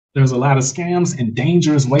There's a lot of scams and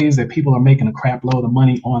dangerous ways that people are making a crap load of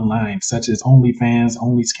money online, such as OnlyFans,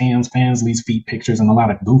 only scams, fans, lease feet pictures, and a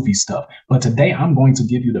lot of goofy stuff. But today I'm going to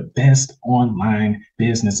give you the best online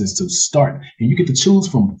businesses to start. And you get to choose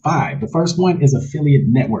from five. The first one is affiliate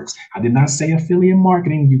networks. I did not say affiliate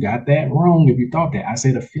marketing. You got that wrong if you thought that. I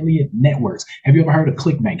said affiliate networks. Have you ever heard of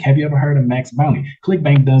ClickBank? Have you ever heard of Max Bounty?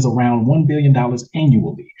 ClickBank does around $1 billion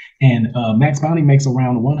annually. And Max Bounty makes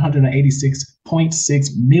around $186.6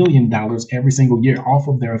 million every single year off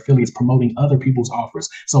of their affiliates promoting other people's offers.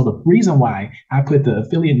 So the reason why I put the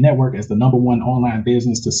affiliate network as the #1 online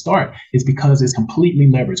business to start is because it's completely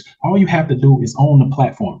leveraged. All you have to do is own the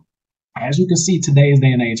platform. As you can see, today's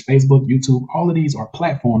day and age, Facebook, YouTube, all of these are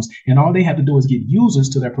platforms, and all they have to do is get users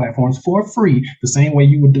to their platforms for free, the same way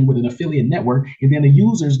you would do with an affiliate network, and then the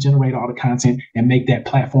users generate all the content and make that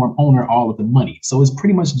platform owner all of the money. So it's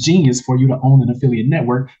pretty much genius for you to own an affiliate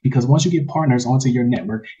network, because once you get partners onto your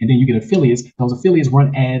network and then you get affiliates, those affiliates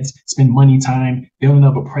run ads, spend money, time, building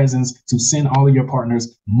up a presence to send all of your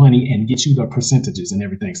partners money and get you the percentages and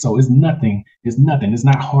everything. So it's nothing. It's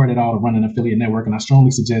not hard at all to run an affiliate network, and I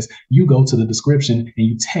strongly suggest you go to the description and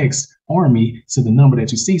you text Army to the number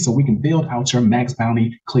that you see so we can build out your Max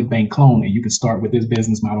Bounty ClickBank clone, and you can start with this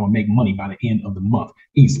business model and make money by the end of the month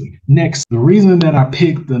easily. Next, the reason that I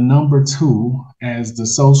picked the #2 as the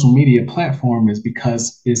social media platform is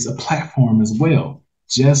because it's a platform as well.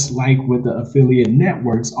 Just like with the affiliate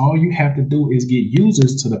networks, all you have to do is get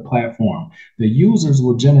users to the platform. The users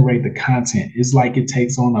will generate the content. It's like it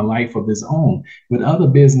takes on a life of its own. With other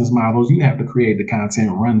business models, you have to create the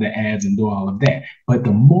content, run the ads, and do all of that. But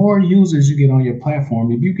the more users you get on your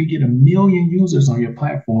platform, if you could get 1 million users on your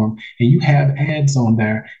platform and you have ads on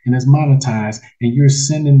there and it's monetized and you're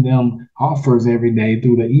sending them offers every day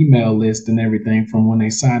through the email list and everything from when they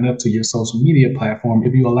sign up to your social media platform,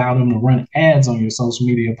 if you allow them to run ads on your social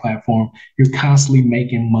media platform, you're constantly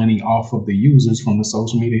making money off of the users from the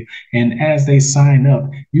social media. And as they sign up,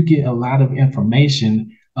 you get a lot of information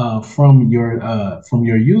from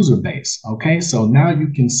your user base. Okay, so now you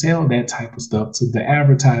can sell that type of stuff to the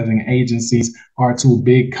advertising agencies or to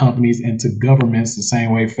big companies and to governments the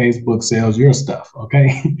same way Facebook sells your stuff.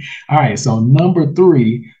 Okay, all right. So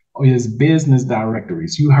 #3 is business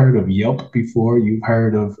directories. You heard of Yelp before. You've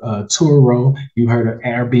heard of Turo. You heard of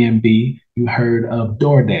Airbnb. You heard of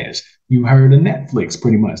DoorDash. You heard of Netflix,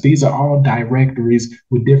 pretty much. These are all directories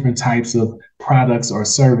with different types of products or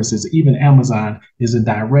services. Even Amazon is a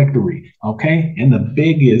directory, okay? And the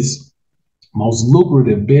biggest, most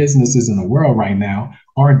lucrative businesses in the world right now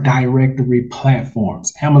are directory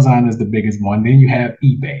platforms. Amazon is the biggest one. Then you have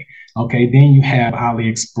eBay. Okay, then you have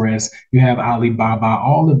AliExpress, you have Alibaba,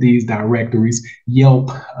 all of these directories, Yelp,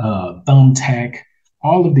 Thumbtack,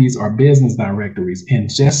 all of these are business directories. And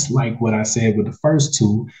just like what I said with the first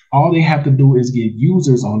two, all they have to do is get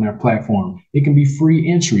users on their platform. It can be free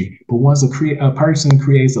entry, but once a person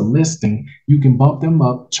creates a listing, you can bump them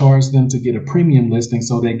up, charge them to get a premium listing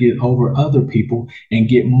so they get over other people and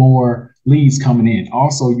get more leads coming in.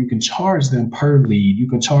 Also, you can charge them per lead, you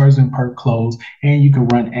can charge them per close, and you can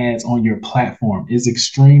run ads on your platform. It's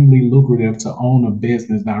extremely lucrative to own a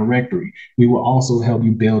business directory. We will also help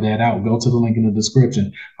you build that out. Go to the link in the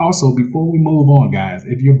description. Also, before we move on, guys,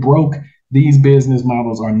 if you're broke, these business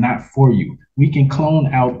models are not for you. We can clone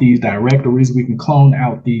out these directories. We can clone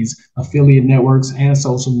out these affiliate networks and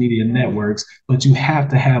social media networks, but you have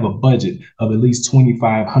to have a budget of at least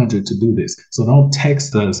 $2,500 to do this. So don't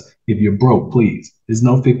text us if you're broke, please. There's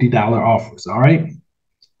no $50 offers, all right?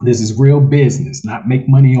 This is real business, not make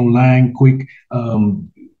money online quick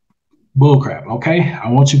bullcrap, okay? I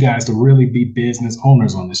want you guys to really be business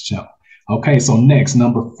owners on this channel. Okay, so next,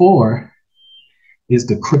 #4 is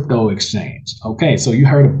the crypto exchange. Okay, so you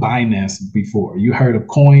heard of Binance before. You heard of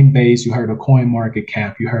Coinbase. You heard of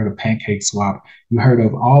CoinMarketCap. You heard of PancakeSwap. You heard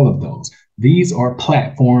of all of those. These are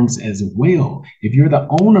platforms as well. If you're the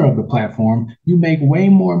owner of the platform, you make way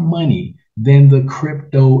more money than the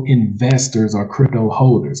crypto investors or crypto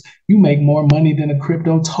holders. You make more money than the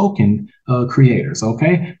crypto token creators,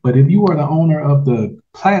 okay? But if you are the owner of the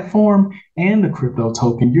platform and the crypto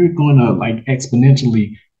token, you're going to like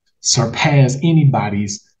exponentially surpass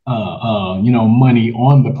anybody's money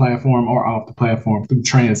on the platform or off the platform through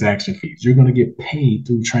transaction fees. You're going to get paid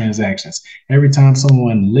through transactions. Every time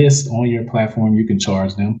someone lists on your platform, you can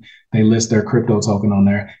charge them. They list their crypto token on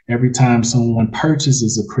there. Every time someone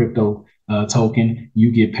purchases a crypto token, you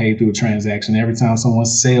get paid through a transaction. Every time someone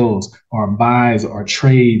sells or buys or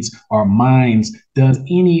trades or mines, does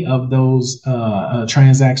any of those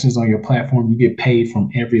transactions on your platform, you get paid from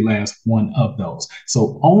every last one of those.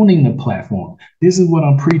 So owning the platform, this is what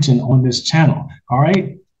I'm preaching on this channel. All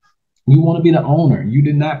right. You want to be the owner. You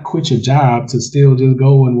did not quit your job to still just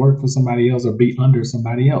go and work for somebody else or be under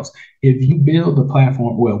somebody else. If you build the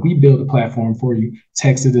platform, well, we build a platform for you,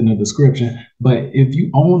 text it in the description. But if you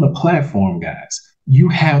own the platform, guys, you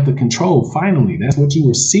have the control. Finally, that's what you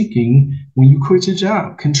were seeking when you quit your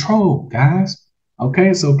job. Control, guys.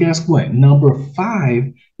 Okay, so guess what? Number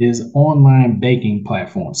 5 is online baking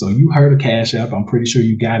platform. So you heard of Cash App. I'm pretty sure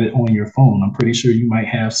you got it on your phone. I'm pretty sure you might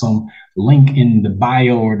have some link in the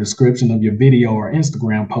bio or description of your video or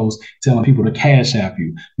Instagram post telling people to Cash App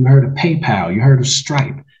you. You heard of PayPal. You heard of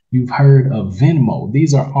Stripe. You've heard of Venmo.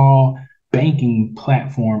 These are all banking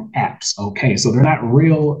platform apps. Okay, so they're not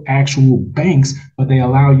real actual banks, but they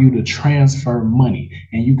allow you to transfer money.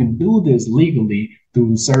 And you can do this legally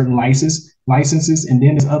through certain licenses. And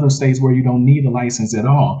then there's other states where you don't need a license at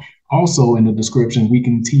all. Also in the description, we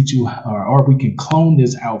can teach you or we can clone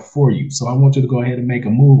this out for you. So I want you to go ahead and make a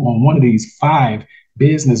move on one of these 5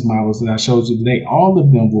 business models that I showed you today. All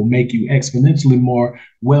of them will make you exponentially more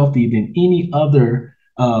wealthy than any other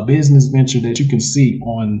business venture that you can see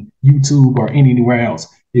on YouTube or anywhere else.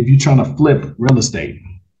 If you're trying to flip real estate,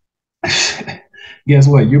 guess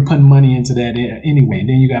what? You're putting money into that anyway. And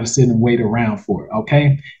then you got to sit and wait around for it.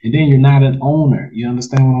 Okay. And then you're not an owner. You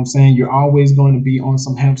understand what I'm saying? You're always going to be on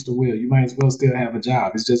some hamster wheel. You might as well still have a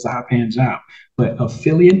job. It's just a high paying job. But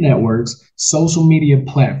affiliate networks, social media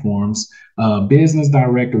platforms, business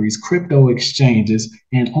directories, crypto exchanges,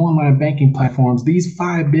 and online banking platforms, these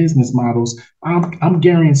 5 business models, I'm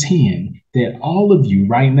guaranteeing that all of you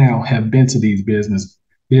right now have been to these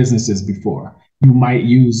businesses before. You might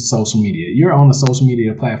use social media. You're on a social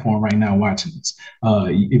media platform right now watching this.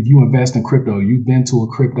 If you invest in crypto, you've been to a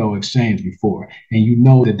crypto exchange before, and you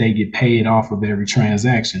know that they get paid off of every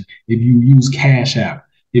transaction. If you use Cash App,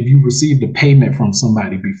 if you received a payment from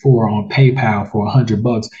somebody before on PayPal for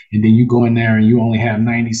 $100, and then you go in there and you only have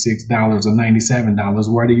 $96 or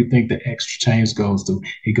 $97, where do you think the extra change goes to?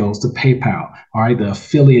 It goes to PayPal. All right, the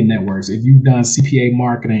affiliate networks. If you've done CPA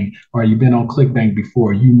marketing or you've been on ClickBank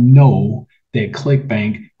before, you know that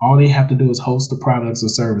ClickBank, all they have to do is host the products or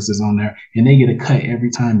services on there, and they get a cut every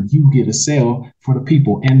time you get a sale for the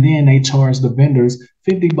people. And then they charge the vendors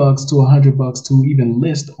 $50 to $100 to even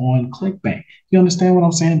list on ClickBank. You understand what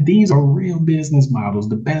I'm saying? These are real business models,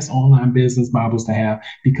 the best online business models to have,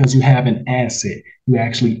 because you have an asset. You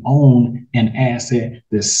actually own an asset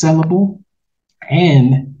that's sellable.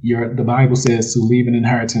 And the Bible says to leave an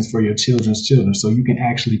inheritance for your children's children. So you can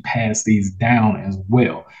actually pass these down as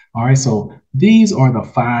well. All right. So these are the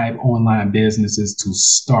 5 online businesses to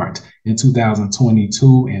start in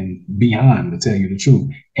 2022 and beyond, to tell you the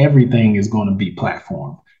truth. Everything is going to be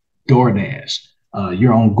platform. DoorDash.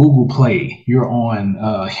 You're on Google Play. You're on,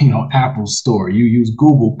 Apple Store. You use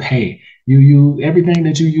Google Pay. You use everything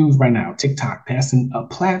that you use right now. TikTok, that's a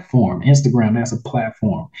platform. Instagram, that's a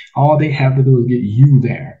platform. All they have to do is get you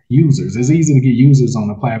there. Users. It's easy to get users on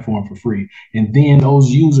the platform for free. And then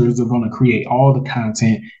those users are going to create all the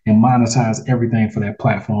content and monetize everything for that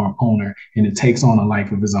platform owner. And it takes on a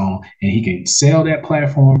life of its own. And he can sell that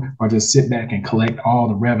platform or just sit back and collect all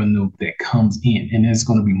the revenue that comes in. And there's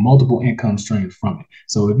going to be multiple income streams from it.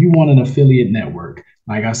 So if you want an affiliate network,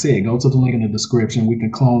 like I said, go to the link in the description. We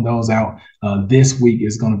can clone those out. This week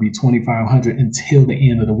is going to be 2,500 until the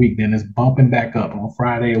end of the week. Then it's bumping back up. On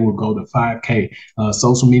Friday, it will go to 5K.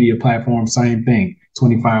 Social media platform, same thing,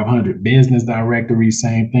 2,500. Business directory,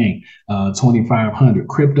 same thing, 2,500.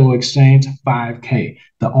 Crypto exchange, 5K.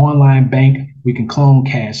 The online bank, we can clone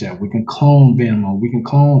Cash App. We can clone Venmo. We can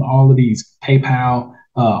clone all of these, PayPal,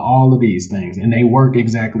 all of these things, and they work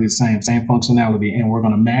exactly the same functionality. And we're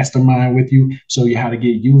going to mastermind with you, show you how to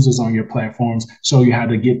get users on your platforms, show you how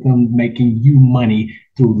to get them making you money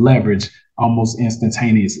through leverage almost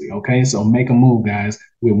instantaneously. Okay, so make a move, guys,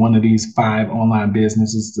 with one of these 5 online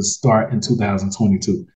businesses to start in 2022.